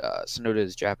Tsunoda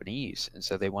is Japanese, and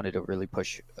so they wanted to really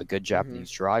push a good Mm-hmm.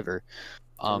 Japanese driver.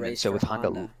 To And race so for with Honda,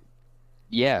 Honda.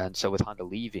 yeah, and so with Honda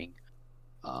leaving,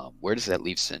 where does that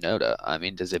leave Tsunoda? I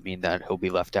mean, does it mean that he'll be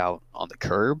left out on the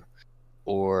curb,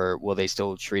 or will they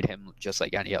still treat him just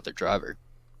like any other driver?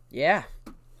 Yeah,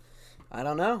 I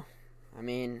don't know. I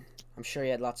mean, I'm sure he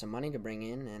had lots of money to bring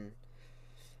in, and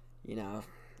you know,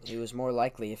 he was more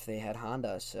likely if they had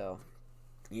Honda. So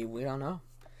we don't know.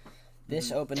 This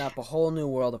Hmm. opened up a whole new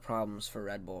world of problems for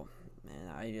Red Bull, and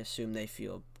I assume they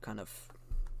feel kind of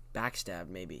backstabbed.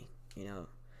 Maybe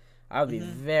I would be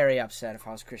Hmm. very upset if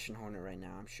I was Christian Horner right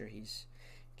now. I'm sure he's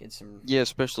getting some Yeah,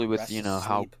 especially with restless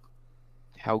how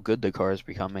sleep. good the car is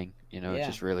becoming. It Yeah.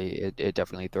 just really it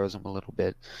definitely throws him a little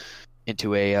bit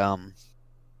into a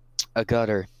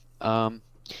gutter. Um,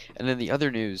 and then the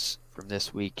other news from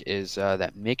this week is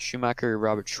that Mick Schumacher,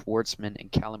 Robert Schwartzman,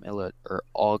 and Callum Ilott are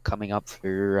all coming up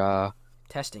for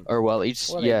Testing. or well, each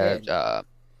Well, they yeah, did.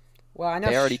 Well, I know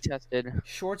they already tested.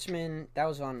 Schwartzman. That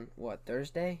was on what,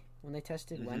 Thursday when they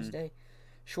tested. Hmm. Wednesday.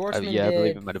 Schwartzman Yeah, I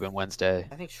believe it did. might have been Wednesday.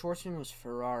 I think Schwartzman was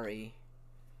Ferrari.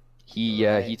 He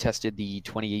Right. tested the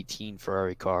 2018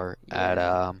 Ferrari car at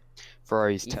Yeah.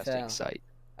 Ferrari's He testing fell. site.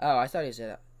 Oh, I thought he was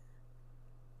at.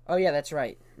 Oh yeah, that's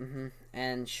right.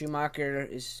 And Schumacher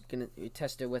is gonna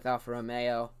test it with Alfa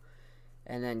Romeo,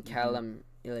 and then Hmm. Callum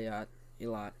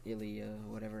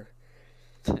whatever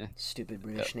stupid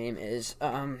British name is.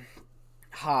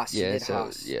 Haas. He Yeah, did so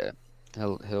Haas. yeah,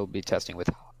 he'll be testing with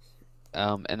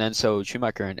and then so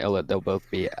Schumacher and Ilott they'll both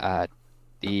be at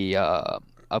the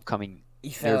upcoming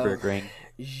Eiffel Nürburgring.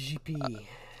 GP.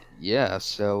 Yeah,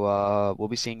 so we'll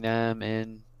be seeing them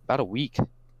in about a week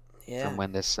Yeah, from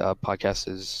when this podcast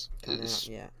is coming out.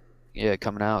 Yeah. yeah,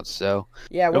 coming out. So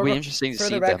Yeah, it'll be interesting to for the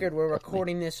see them. record, we're Definitely.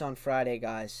 recording this on Friday,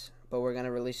 guys, but we're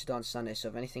gonna release it on Sunday. So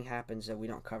if anything happens that we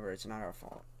don't cover, it's not our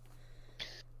fault.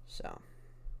 So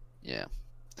Yeah.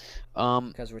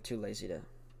 because we're too lazy to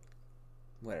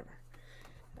whatever.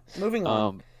 Moving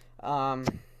on. Um. Um,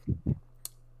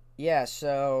 yeah.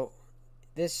 So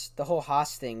the whole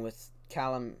Haas thing with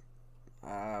Callum,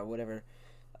 whatever.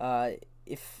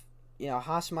 If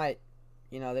Haas might,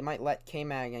 they might let K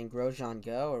Mag and Grosjean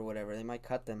go or whatever. They might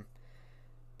cut them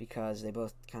because they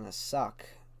both kind of suck.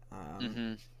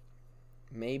 Mhm.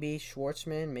 Maybe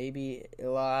Schwartzman, maybe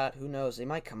Ilott, who knows? They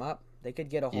might come up. They could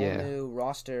get a whole Yeah. new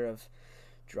roster of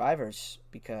drivers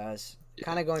because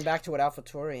kind of going back to what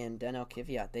AlphaTauri and Daniel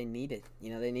Kvyat, they need it.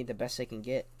 They need the best they can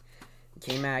get.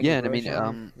 K-Mag Yeah, and and I mean,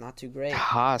 Grosjean, not too great.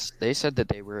 Haas, they said that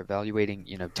they were evaluating,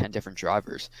 10 different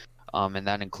drivers. And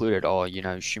that included all,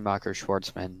 Schumacher,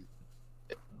 Schwartzman,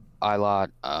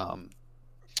 Ilott,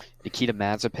 Nikita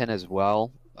Mazepin as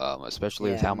well,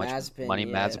 especially with Yeah, how much Mazepin, money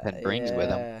Mazepin brings with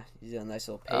him. he's a nice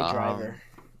little pay Um, driver.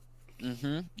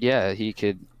 yeah,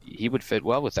 he would fit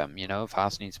well with them, if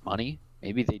Haas needs money,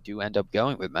 maybe they do end up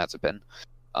going with Mazepin,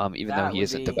 even though That he would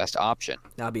isn't the be best option.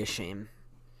 that'd be a shame.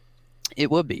 It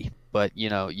would be, but you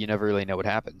never really know what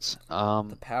happens.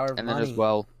 The power of And then as money.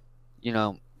 well, you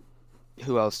know,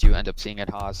 who else do you end up seeing at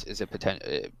Haas? Is it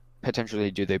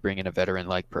potentially do they bring in a veteran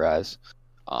like Perez,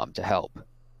 to help?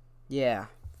 Yeah,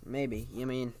 maybe. I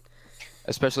mean,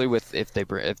 Especially with if they're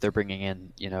bringing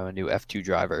in a new F2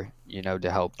 driver,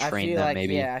 to help train them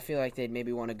maybe. I feel like they'd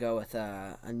maybe want to go with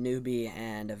a newbie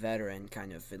and a veteran,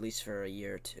 kind of, at least for a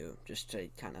year or two, just to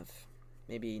kind of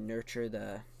maybe nurture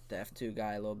the F2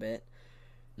 guy a little bit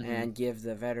and give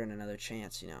the veteran another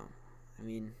chance. I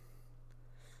mean,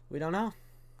 we don't know.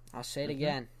 I'll say it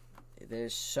again.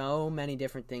 There's so many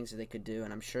different things that they could do,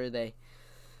 and I'm sure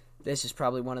this is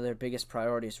probably one of their biggest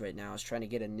priorities right now is trying to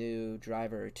get a new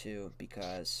driver or two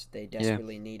because they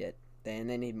desperately need it. And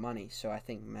they need money. So I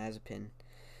think Mazepin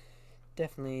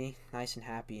definitely nice and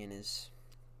happy in his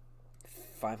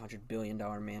 $500 billion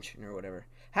mansion or whatever.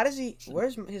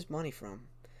 Where's his money from?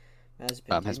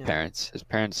 Mazepin, His parents. His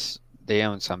parents, they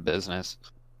own some business,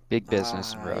 big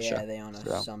business in Russia. Yeah, they own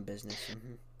some business.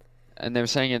 Mm-hmm. And they're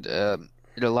saying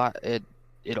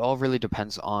it all really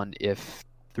depends on if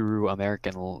through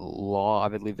American law, I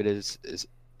believe it is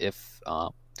if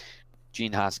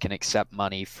Gene Haas can accept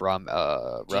money from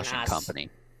a Russian company.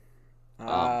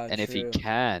 And if he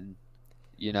can,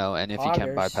 and if he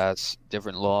can bypass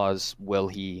different laws, will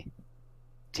he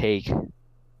take in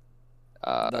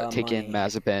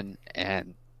Mazepin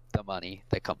and the money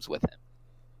that comes with him?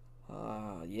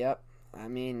 Yep. I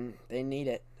mean, they need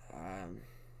it.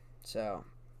 So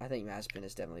I think Mazepin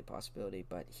is definitely a possibility,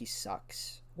 but he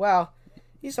sucks. Well,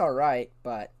 he's all right,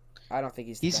 but I don't think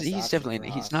he's the best option definitely for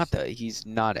he's Haas. he's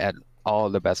not at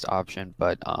all the best option,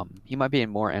 but he might be a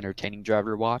more entertaining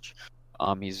driver to watch.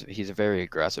 He's a very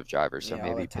aggressive driver, so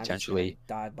maybe potentially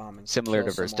dive bomb and similar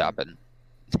to kill someone.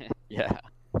 Verstappen. Yeah.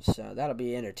 So that'll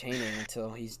be entertaining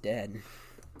until he's dead.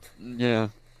 Yeah.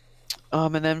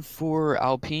 And then for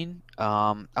Alpine,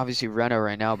 obviously Renault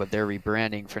right now, but they're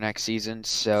rebranding for next season,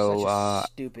 so Such a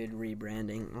stupid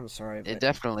rebranding. I'm sorry, but it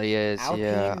definitely is. Alpine,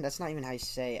 yeah. That's not even how you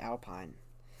say Alpine.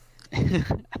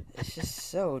 It's just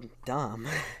so dumb.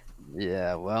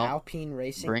 Yeah, well, Alpine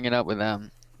Racing. bring it up with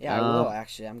them. Yeah, I will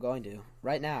actually. I'm going to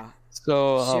right now.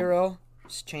 So Cyril,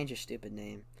 just change your stupid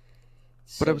name.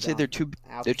 But I would say their two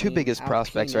biggest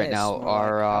prospects right now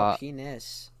are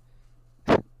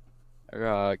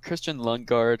Christian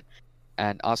Lundgaard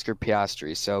and Oscar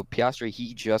Piastri. So Piastri,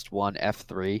 he just won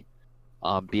F3,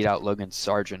 beat out Logan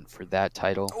Sargent for that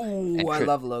title. Ooh, I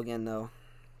love Logan though.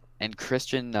 And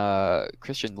Christian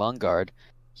Lundgaard,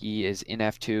 he is in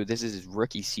F2. This is his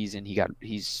rookie season.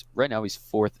 He's right now he's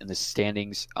fourth in the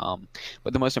standings.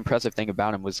 But the most impressive thing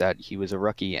about him was that he was a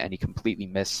rookie and he completely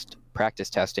missed practice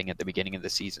testing at the beginning of the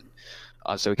season.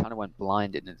 So he kind of went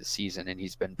blind into the season, and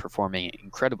he's been performing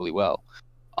incredibly well.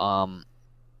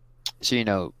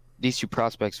 So these two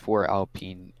prospects for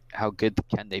Alpine, how good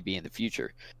can they be in the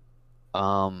future?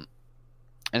 And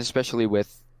especially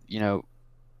with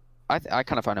I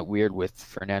kind of find it weird with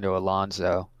Fernando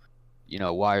Alonso.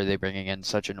 Why are they bringing in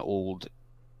such an old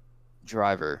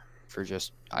driver for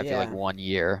just I feel like 1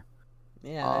 year?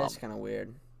 Yeah, that's kind of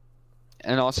weird.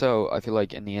 And also, I feel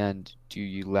like in the end, do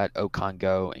you let Ocon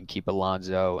go and keep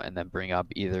Alonso and then bring up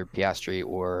either Piastri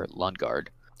or Lundgaard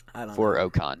for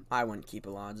Ocon? I wouldn't keep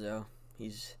Alonso.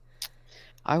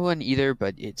 I wouldn't either,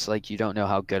 but it's like you don't know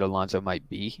how good Alonso might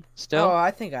be still. Oh,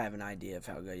 I think I have an idea of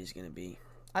how good he's going to be.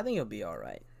 I think he'll be all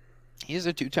right. He's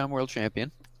a two-time world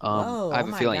champion. I have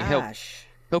a feeling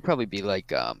He'll probably be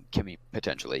like Kimi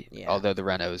potentially, Yeah. although the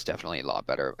Renault is definitely a lot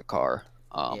better of a car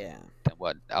Yeah. than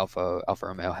what Alfa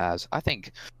Romeo has. I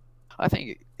think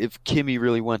if Kimi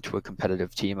really went to a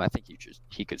competitive team, I think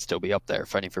he could still be up there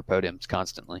fighting for podiums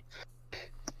constantly.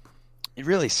 It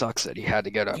really sucks that he had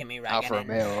to go to Kimi Alfa Räikkönen.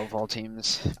 Romeo of all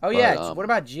teams. Oh But, yeah. What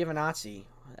about Giovinazzi?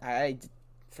 I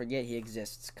forget he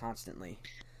exists constantly.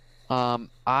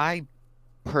 I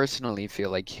personally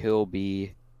feel like he'll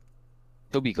be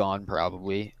gone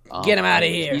probably. Get him out of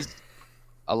I mean, here.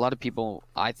 A lot of people,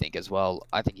 I think as well.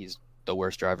 I think he's the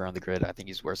worst driver on the grid. I think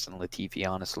he's worse than Latifi,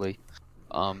 honestly.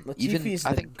 Latifi's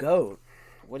the GOAT.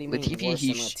 What do you mean Latifi, worse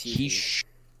than Latifi?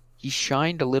 he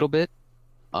shined a little bit,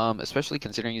 especially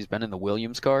considering he's been in the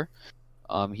Williams car.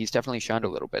 He's definitely shined a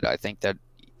little bit. I think that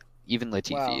even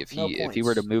Latifi, Well, if he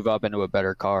were to move up into a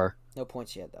better car, no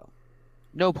points yet though.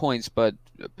 no points, but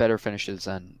better finishes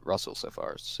than Russell so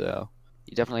far. So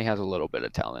he definitely has a little bit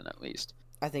of talent at least.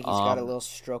 I think he's got a little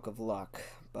stroke of luck,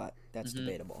 but that's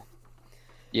debatable.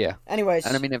 Yeah. Anyways,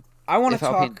 and I mean, I want to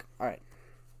talk. Alpine... All right.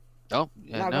 Oh,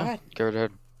 yeah, no, go ahead. Go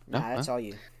ahead. Nah, that's all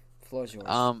you. The floor's yours.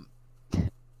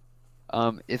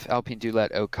 If Alpine do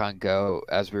let Ocon go,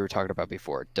 as we were talking about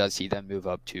before, does he then move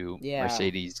up to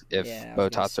Mercedes if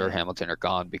Bottas or Hamilton are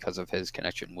gone because of his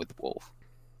connection with Wolff?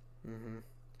 Mm-hmm.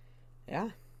 Yeah.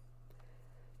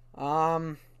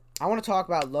 I want to talk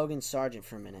about Logan Sargent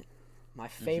for a minute. My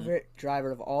favorite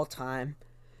driver of all time.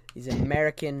 He's an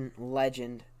American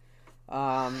legend.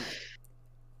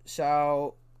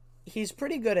 So he's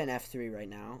pretty good in F3 right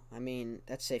now. I mean,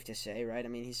 that's safe to say, right? I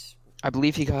mean, I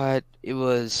believe it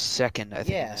was second, I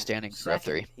think, in the standings for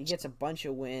F3. He gets a bunch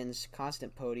of wins,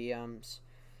 constant podiums.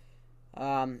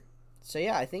 So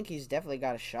yeah, I think he's definitely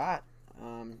got a shot.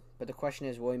 But the question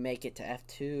is, will he make it to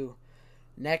F2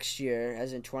 next year,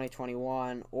 as in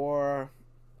 2021, or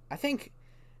I think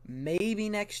maybe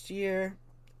next year.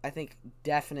 I think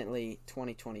definitely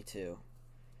 2022.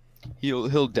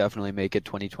 He'll definitely make it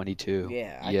 2022.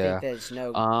 Yeah, I think there's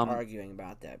no arguing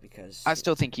about that because I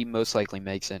still think he most likely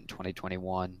makes it in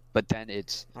 2021. But then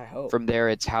I hope from there,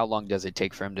 it's how long does it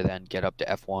take for him to then get up to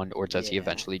F1, or does he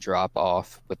eventually drop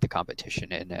off with the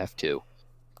competition in F2?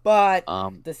 But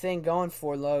the thing going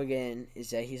for Logan is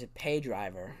that he's a pay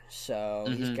driver, so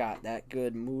he's got that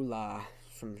good moolah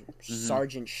from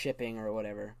Sargent Shipping or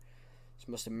whatever. It's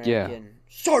most American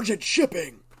Sargent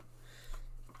Shipping.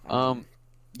 I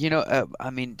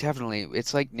mean, definitely,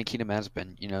 it's like Nikita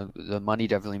Mazepin. The money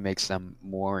definitely makes them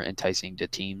more enticing to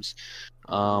teams.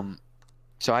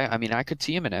 So I mean, I could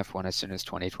see him in F1 as soon as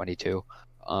 2022.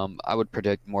 I would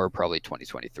predict more probably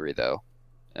 2023 though,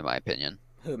 in my opinion.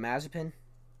 Who, Mazepin?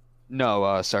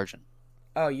 No, Sargent.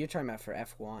 Oh, you're talking about for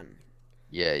F1.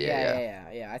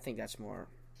 Yeah. I think that's more.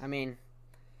 I mean,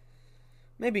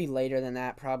 maybe later than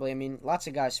that, probably. I mean, lots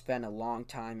of guys spend a long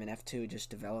time in F2 just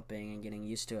developing and getting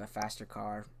used to a faster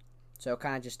car. So it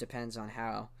kind of just depends on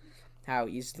how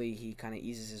easily he kind of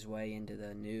eases his way into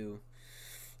the new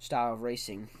style of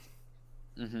racing.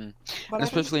 And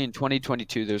especially in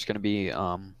 2022, there's going to be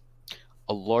a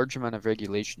large amount of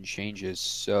regulation changes.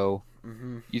 So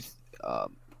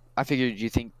I figured, you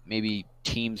think maybe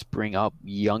teams bring up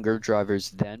younger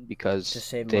drivers then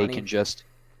because they can just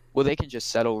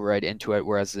settle right into it,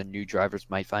 whereas the new drivers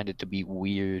might find it to be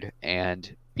weird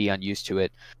and be unused to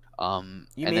it. You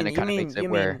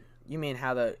mean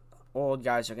how the old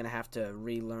guys are going to have to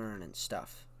relearn and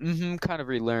stuff? Kind of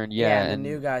relearn, yeah. And the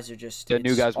new guys are just... The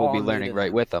new guys will be learning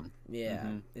right with them. Yeah,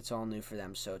 it's all new for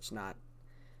them, so it's not...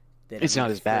 It's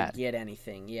not as bad. Get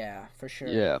anything, yeah, for sure.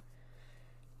 Yeah.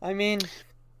 I mean...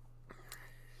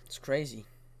 It's crazy.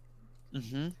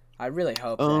 I really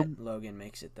hope that Logan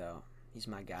makes it, though. He's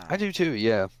my guy. I do too,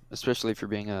 yeah. Especially for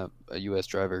being a U.S.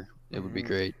 driver. It would be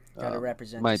great. Gotta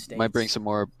represent the States. Might bring some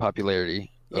more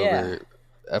popularity over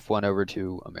F1 over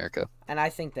to America. And I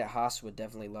think that Haas would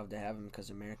definitely love to have him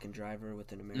because American driver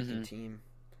with an American team.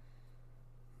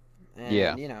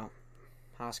 And,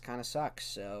 Haas kind of sucks,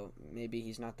 so maybe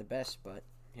he's not the best, but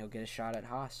he'll get a shot at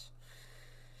Haas.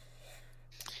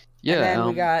 Yeah. And then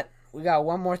we got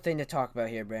one more thing to talk about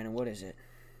here, Brandon. What is it?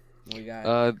 We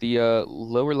got the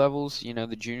lower levels,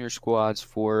 the junior squads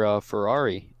for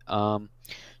Ferrari.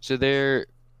 So their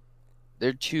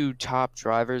two top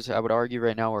drivers, I would argue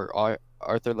right now, are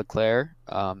Arthur Leclerc.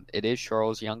 It is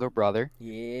Charles' younger brother.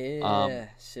 Yeah,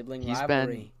 sibling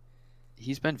rivalry.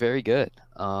 He's been very good,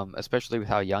 especially with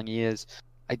how young he is.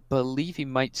 I believe he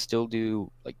might still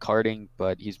do like karting,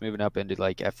 but he's moving up into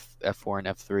like F4 and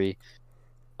F3.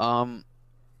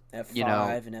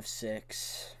 F5 and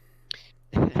F6.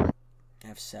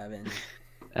 F7.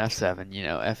 F7,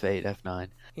 F8, F9.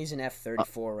 He's in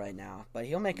F34 right now, but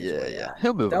he'll make his way up.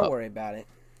 He'll move up. Don't worry about it.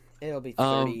 It'll be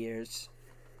 30 years.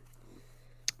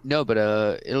 No, but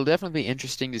it'll definitely be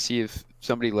interesting to see if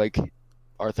somebody like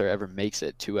Arthur ever makes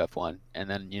it to F1, and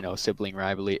then sibling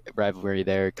rivalry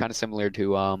there, kind of similar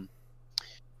to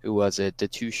who was it? The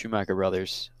two Schumacher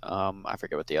brothers. I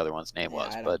forget what the other one's name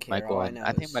was, I don't but care. Michael All I and know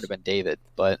I think it is- might have been David,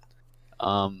 but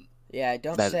Yeah,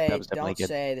 don't that say was definitely don't good.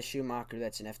 say the Schumacher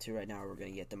that's in F2 right now. Or we're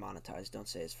gonna get demonetized. Don't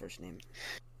say his first name.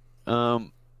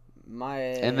 Um, My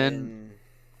and then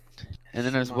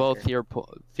as well, Theo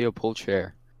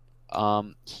Pulcher.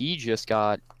 He just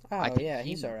got. I Oh think yeah,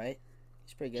 he's all right.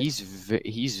 He's pretty good.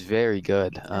 he's very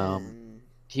good. And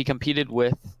He competed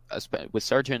with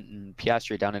Sargent and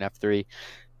Piastri down in F3.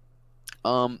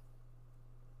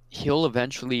 He'll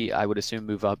eventually, I would assume,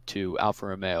 move up to Alfa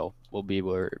Romeo. Will be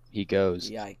where he goes.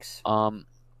 yikes.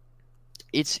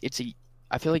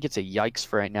 I feel like it's a yikes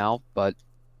for right now, but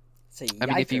It's a I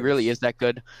mean, if he really yikers. is that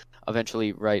good,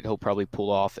 eventually, right, he'll probably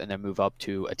pull off and then move up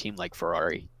to a team like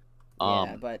Ferrari.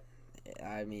 Yeah, but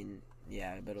I mean,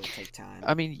 but it'll take time.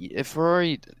 I mean, if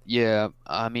Ferrari, yeah,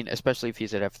 I mean, especially if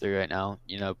he's at F3 right now,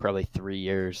 probably 3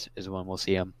 years is when we'll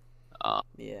see him.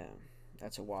 Yeah,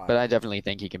 that's a while. But I definitely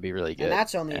think he can be really good. And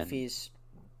that's only if and he's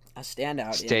a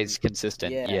standout. stays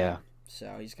consistent. Yeah.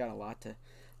 So he's got a lot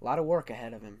of work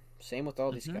ahead of him. Same with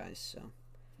all these Mhm. guys. So.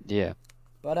 Yeah.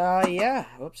 But yeah.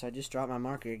 Oops, I just dropped my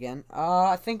marker again.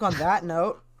 I think on that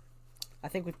note, I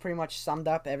think we've pretty much summed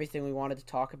up everything we wanted to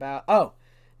talk about. Oh,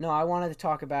 no, I wanted to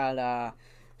talk about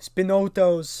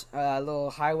Spinotto's little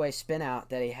highway spin out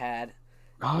that he had.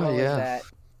 Oh What was yeah. that?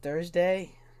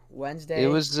 Thursday? Wednesday? It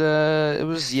was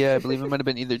I believe it might have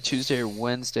been either Tuesday or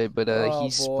Wednesday, but Oh, he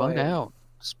spun boy. out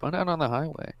on the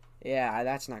highway. Yeah,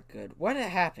 that's not good. What had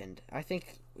happened? I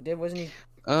think wasn't he?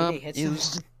 Did he hit It was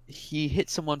someone? he hit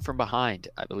someone from behind,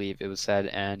 I believe it was said,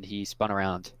 and he spun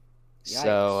around. Yikes.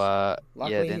 So yeah,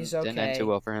 Luckily, he's didn't end okay. too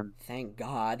well for him. Thank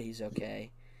God he's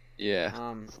okay. Yeah.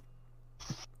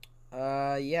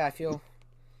 Yeah, I feel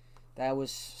that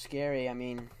was scary. I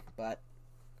mean, but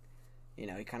he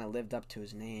kind of lived up to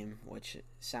his name, which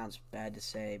sounds bad to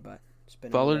say, but it's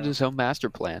been Followed his own master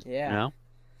plan. Yeah.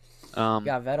 Got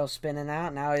Vettel spinning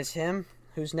out. Now it's him.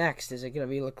 Who's next? Is it gonna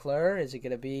be Leclerc? Is it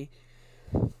gonna be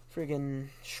friggin'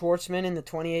 Schwartzman in the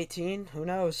 2018? Who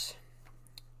knows?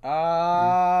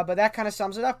 But that kind of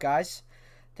sums it up, guys.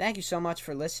 Thank you so much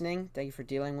for listening. Thank you for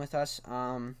dealing with us.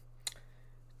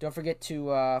 Don't forget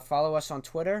to follow us on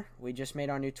Twitter. We just made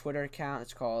our new Twitter account.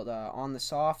 It's called On the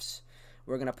Softs.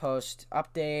 We're going to post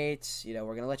updates. We're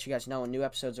going to let you guys know when new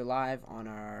episodes are live on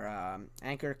our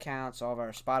Anchor accounts, all of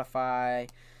our Spotify.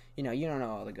 You don't know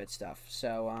all the good stuff.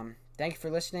 So thank you for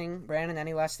listening. Brandon,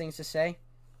 any last things to say?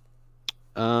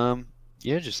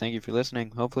 Yeah, just thank you for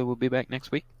listening. Hopefully we'll be back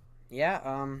next week.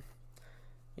 Yeah,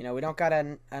 we don't got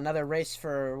another race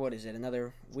for, what is it,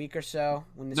 another week or so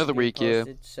when this Another is being week, yeah.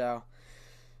 posted. So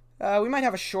we might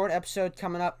have a short episode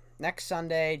coming up next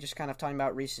Sunday, just kind of talking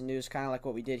about recent news, kind of like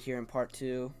what we did here in part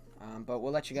 2. But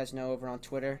we'll let you guys know over on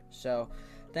Twitter. So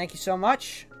thank you so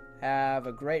much. Have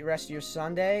a great rest of your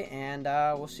Sunday, and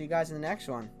we'll see you guys in the next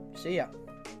one. See ya.